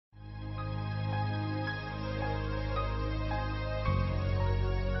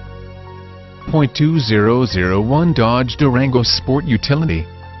2.2001 Dodge Durango Sport Utility.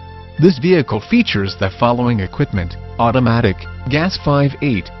 This vehicle features the following equipment: automatic, gas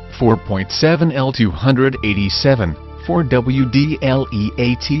 5.8, 4.7L 287,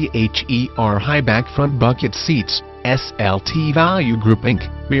 4WD-LEATHER high back front bucket seats, SLT value grouping,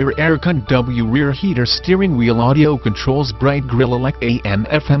 rear air cunt W rear heater steering wheel audio controls bright grille elect AM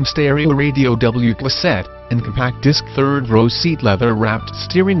FM stereo radio W cassette, and compact disc third row seat leather wrapped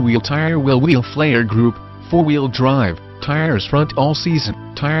steering wheel tire wheel flare group, 4-wheel drive, tires front all season,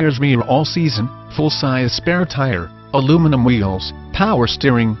 tires rear all season, full size spare tire, aluminum wheels, power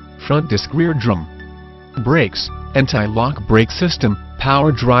steering, front disc rear drum brakes, anti-lock brake system,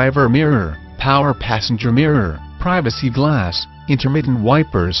 power driver mirror, power passenger mirror, privacy glass, intermittent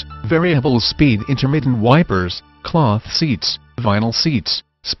wipers, variable speed intermittent wipers, cloth seats, vinyl seats,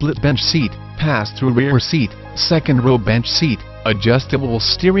 split bench seat, pass-through rear seat, second row bench seat, adjustable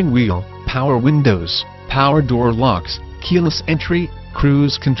steering wheel, power windows, power door locks, keyless entry,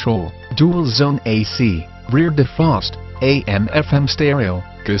 cruise control, dual zone AC, rear defrost, AM FM stereo,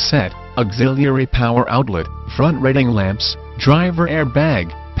 cassette, auxiliary power outlet, front reading lamps, driver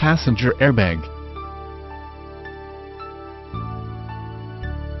airbag, passenger airbag.